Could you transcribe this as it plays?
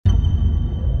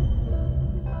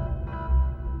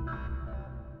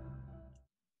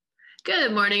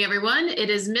Good morning, everyone. It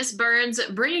is Miss Burns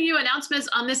bringing you announcements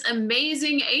on this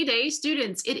amazing A-Day.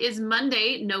 Students, it is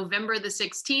Monday, November the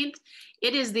 16th.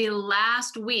 It is the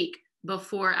last week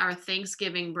before our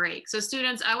Thanksgiving break. So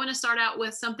students, I want to start out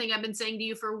with something I've been saying to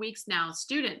you for weeks now.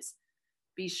 Students,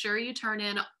 be sure you turn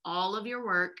in all of your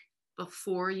work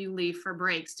before you leave for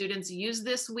break. Students, use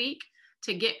this week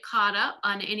to get caught up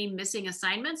on any missing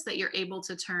assignments that you're able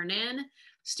to turn in.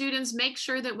 Students, make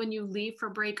sure that when you leave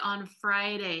for break on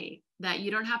Friday, that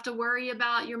you don't have to worry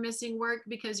about your missing work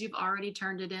because you've already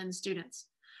turned it in. Students,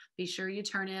 be sure you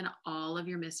turn in all of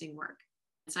your missing work.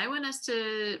 So I want us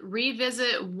to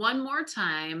revisit one more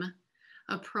time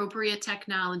appropriate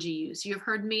technology use. You've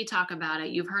heard me talk about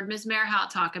it. You've heard Ms. Merhout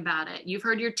talk about it. You've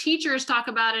heard your teachers talk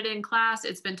about it in class.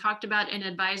 It's been talked about in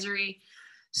advisory.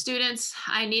 Students,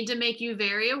 I need to make you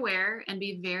very aware and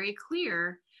be very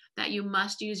clear that you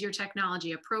must use your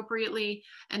technology appropriately.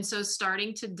 And so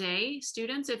starting today,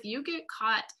 students, if you get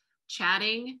caught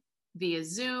chatting via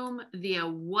Zoom, via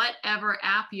whatever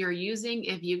app you're using,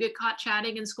 if you get caught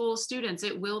chatting in school, students,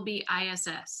 it will be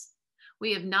ISS.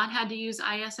 We have not had to use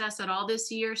ISS at all this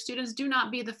year. Students, do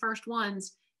not be the first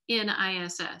ones in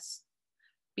ISS.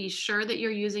 Be sure that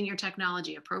you're using your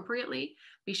technology appropriately.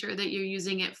 Be sure that you're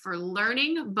using it for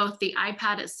learning, both the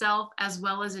iPad itself as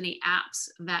well as any apps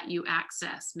that you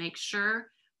access. Make sure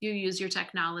you use your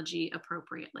technology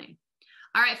appropriately.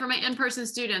 All right, for my in-person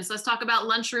students, let's talk about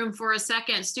lunchroom for a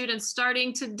second. Students,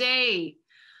 starting today,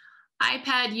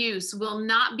 iPad use will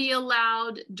not be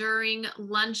allowed during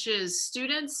lunches.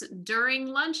 Students, during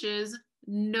lunches,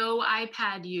 no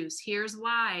iPad use. Here's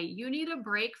why. You need a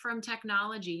break from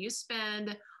technology. You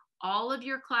spend all of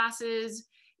your classes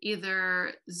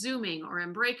either Zooming or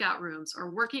in breakout rooms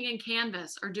or working in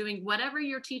Canvas or doing whatever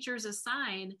your teachers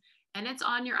assign, and it's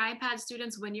on your iPad.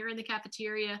 Students, when you're in the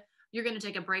cafeteria, you're going to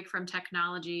take a break from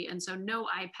technology, and so no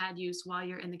iPad use while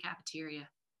you're in the cafeteria.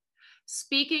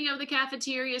 Speaking of the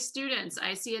cafeteria, students,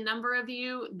 I see a number of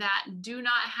you that do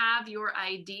not have your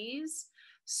IDs.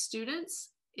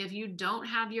 Students, if you don't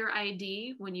have your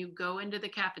ID when you go into the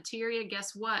cafeteria,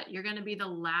 guess what? You're going to be the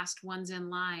last ones in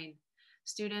line.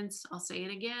 Students, I'll say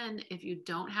it again, if you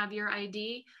don't have your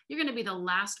ID, you're going to be the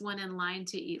last one in line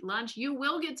to eat lunch. You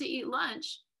will get to eat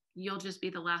lunch. You'll just be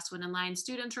the last one in line.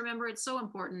 Students, remember, it's so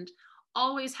important.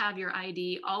 Always have your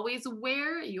ID. Always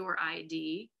wear your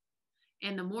ID.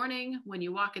 In the morning, when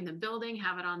you walk in the building,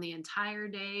 have it on the entire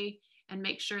day, and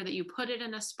make sure that you put it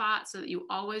in a spot so that you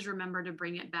always remember to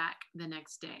bring it back the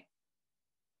next day.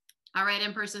 All right,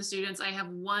 in-person students, I have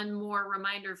one more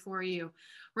reminder for you.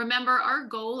 Remember, our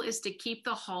goal is to keep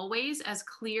the hallways as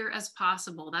clear as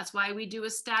possible. That's why we do a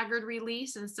staggered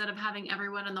release instead of having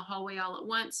everyone in the hallway all at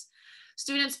once.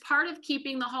 Students, part of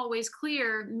keeping the hallways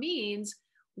clear means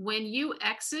when you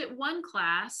exit one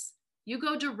class, you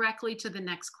go directly to the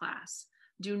next class.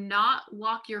 Do not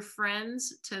walk your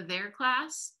friends to their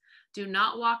class. Do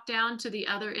not walk down to the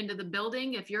other end of the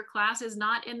building. If your class is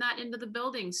not in that end of the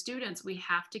building, students, we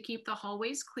have to keep the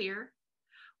hallways clear,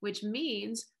 which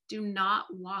means do not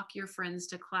walk your friends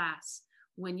to class.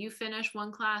 When you finish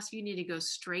one class, you need to go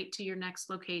straight to your next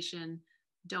location.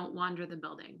 Don't wander the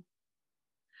building.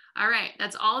 All right,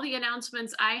 that's all the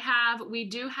announcements I have. We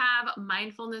do have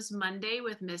Mindfulness Monday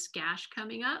with Miss Gash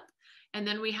coming up. And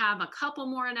then we have a couple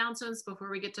more announcements before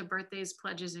we get to birthdays,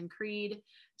 pledges, and creed.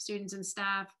 Students and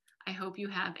staff, I hope you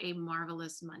have a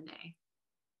marvelous Monday.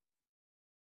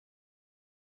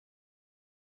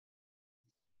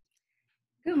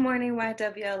 Good morning,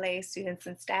 YWLA students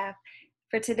and staff.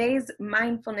 For today's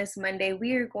Mindfulness Monday,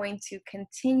 we are going to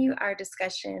continue our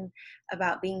discussion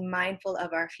about being mindful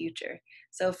of our future.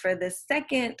 So for the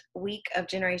second week of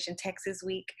Generation Texas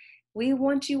Week, we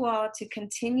want you all to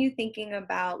continue thinking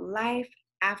about life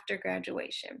after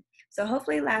graduation. So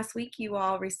hopefully last week you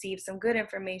all received some good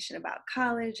information about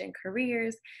college and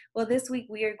careers. Well, this week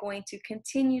we are going to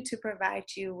continue to provide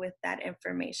you with that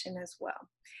information as well.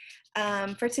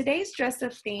 For today's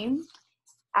dress-up theme,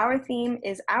 our theme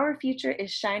is Our Future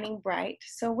is Shining Bright.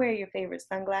 So wear your favorite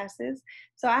sunglasses.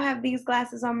 So I have these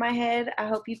glasses on my head. I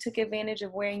hope you took advantage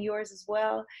of wearing yours as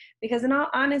well. Because in all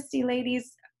honesty,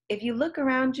 ladies, if you look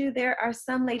around you, there are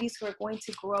some ladies who are going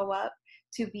to grow up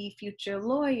to be future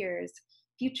lawyers,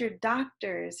 future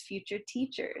doctors, future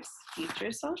teachers,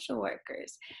 future social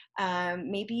workers,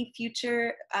 maybe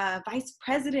future vice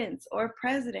presidents or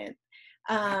president.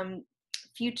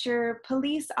 Future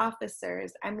police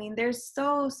officers. I mean, there's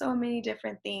so many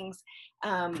different things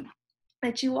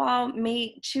that you all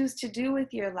may choose to do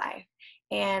with your life.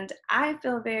 And I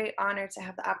feel very honored to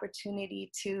have the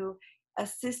opportunity to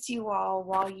assist you all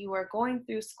while you are going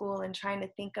through school and trying to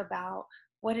think about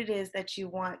what it is that you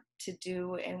want to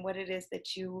do and what it is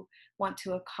that you want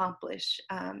to accomplish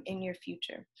in your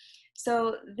future.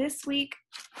 So this week,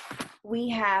 we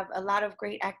have a lot of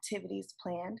great activities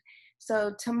planned.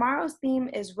 So tomorrow's theme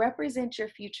is Represent Your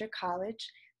Future College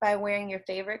by wearing your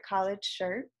favorite college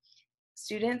shirt.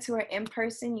 Students who are in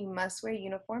person, you must wear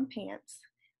uniform pants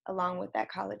along with that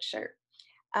college shirt.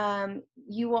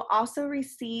 You will also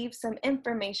receive some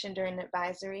information during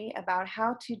advisory about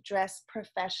how to dress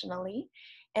professionally.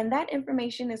 And that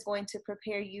information is going to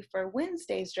prepare you for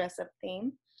Wednesday's dress up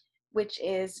theme, which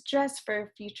is Dress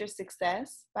for Future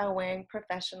Success by wearing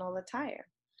professional attire.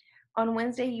 On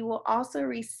Wednesday, you will also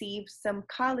receive some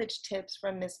college tips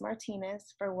from Ms.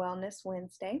 Martinez for Wellness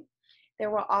Wednesday. There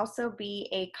will also be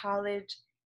a college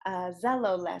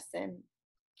Zello lesson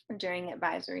during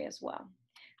advisory as well.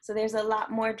 So there's a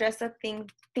lot more dress up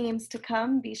themes to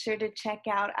come. Be sure to check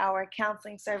out our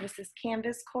Counseling Services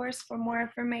Canvas course for more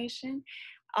information.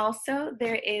 Also,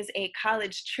 there is a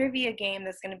college trivia game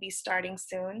that's going to be starting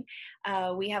soon.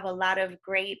 We have a lot of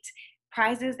great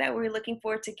prizes that we're looking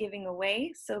forward to giving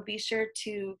away. So be sure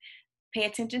to pay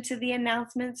attention to the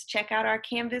announcements, check out our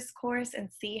Canvas course, and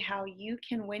see how you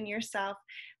can win yourself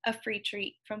a free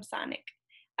treat from Sonic.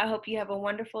 I hope you have a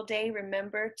wonderful day.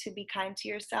 Remember to be kind to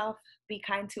yourself, be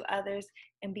kind to others,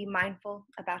 and be mindful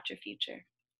about your future.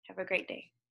 Have a great day.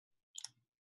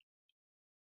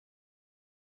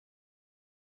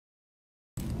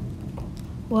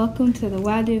 Welcome to the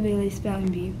YWLA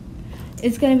Spelling Bee.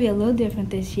 It's going to be a little different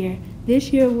this year.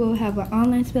 This year we'll have an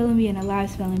online spelling bee and a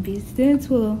live spelling bee. Students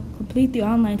will complete the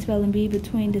online spelling bee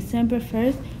between December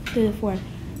 1st to the 4th.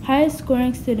 Highest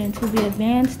scoring students will be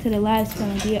advanced to the live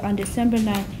spelling bee on December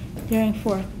 9th during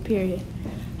 4th period.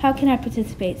 How can I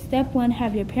participate? Step 1,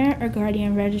 have your parent or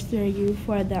guardian register you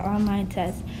for the online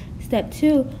test. Step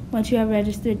 2, once you have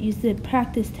registered, use the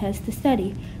practice test to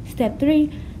study. Step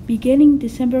 3, beginning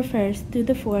December 1st through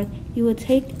the 4th, you will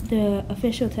take the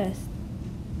official test.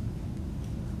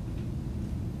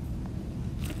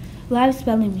 Live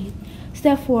spelling bee.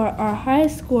 Step 4, our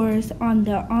highest scores on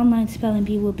the online spelling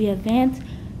bee will be advanced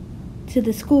to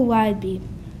the school-wide bee.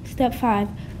 Step 5,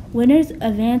 winners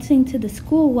advancing to the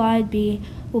school-wide bee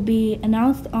will be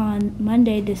announced on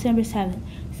Monday, December 7th.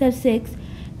 Step 6,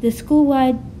 the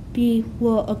school-wide bee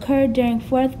will occur during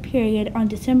 4th period on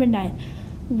December 9th.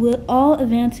 All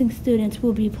advancing students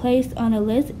will be placed on a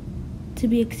list to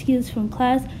be excused from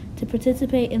class to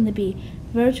participate in the bee.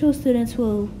 Virtual students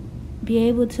will be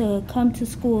able to come to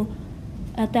school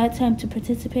at that time to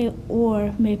participate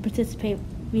or may participate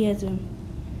via Zoom.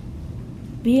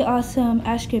 Be awesome.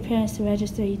 Ask your parents to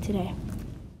register you today.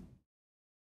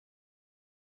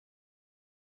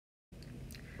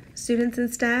 Students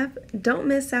and staff, don't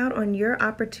miss out on your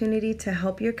opportunity to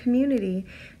help your community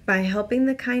by helping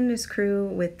the Kindness Crew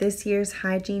with this year's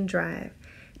hygiene drive.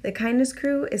 The Kindness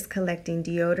Crew is collecting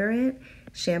deodorant,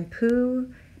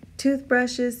 shampoo,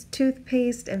 toothbrushes,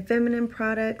 toothpaste, and feminine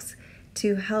products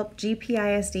to help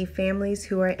GPISD families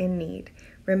who are in need.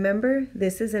 Remember,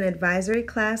 this is an advisory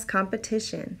class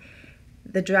competition.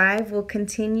 The drive will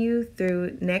continue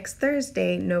through next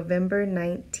Thursday, November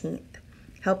 19th.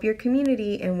 Help your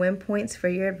community and win points for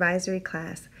your advisory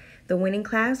class. The winning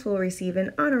class will receive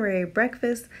an honorary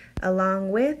breakfast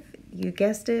along with, you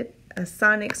guessed it, a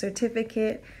Sonic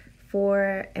certificate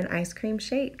for an ice cream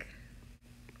shake.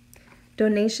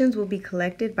 Donations will be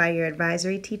collected by your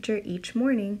advisory teacher each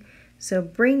morning, so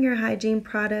bring your hygiene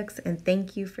products and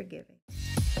thank you for giving.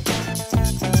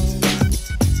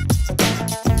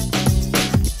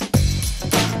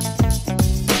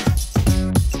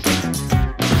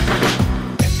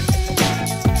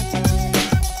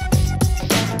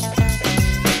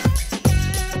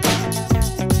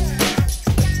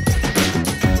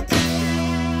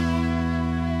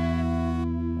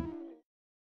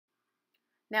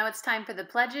 Now it's time for the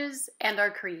pledges and our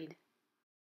creed.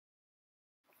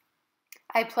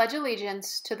 I pledge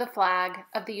allegiance to the flag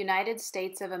of the United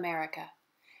States of America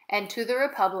and to the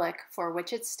republic for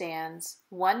which it stands,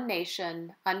 one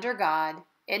nation, under God,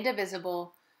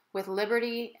 indivisible, with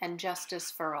liberty and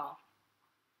justice for all.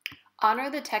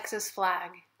 Honor the Texas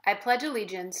flag. I pledge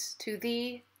allegiance to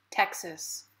thee,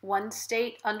 Texas, one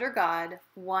state under God,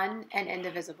 one and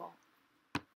indivisible.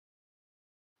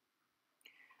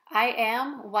 I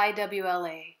am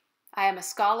YWLA. I am a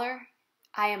scholar.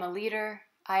 I am a leader.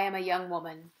 I am a young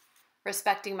woman.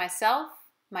 Respecting myself,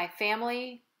 my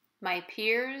family, my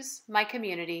peers, my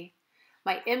community.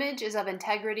 My image is of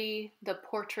integrity, the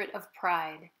portrait of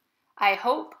pride. I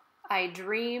hope, I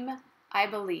dream, I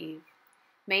believe.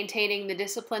 Maintaining the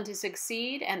discipline to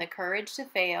succeed and the courage to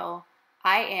fail.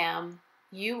 I am,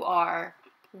 you are,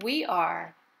 we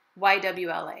are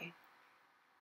YWLA.